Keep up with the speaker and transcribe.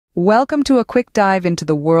Welcome to a quick dive into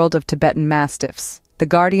the world of Tibetan Mastiffs, the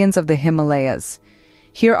guardians of the Himalayas.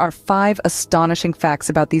 Here are 5 astonishing facts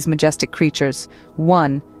about these majestic creatures.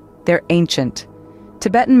 1. They're ancient.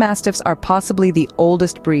 Tibetan Mastiffs are possibly the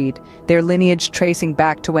oldest breed, their lineage tracing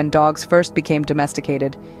back to when dogs first became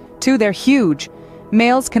domesticated. 2. They're huge.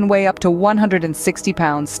 Males can weigh up to 160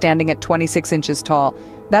 pounds, standing at 26 inches tall.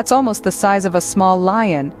 That's almost the size of a small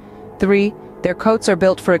lion. 3. Their coats are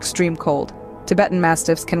built for extreme cold. Tibetan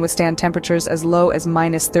Mastiffs can withstand temperatures as low as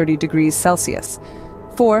 -30 degrees Celsius.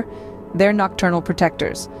 4. They're nocturnal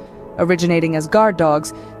protectors. Originating as guard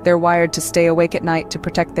dogs, they're wired to stay awake at night to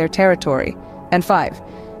protect their territory. And 5.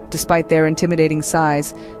 Despite their intimidating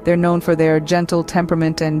size, they're known for their gentle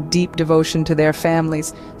temperament and deep devotion to their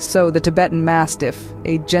families. So the Tibetan Mastiff,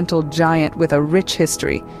 a gentle giant with a rich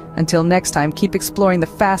history. Until next time, keep exploring the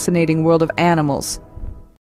fascinating world of animals.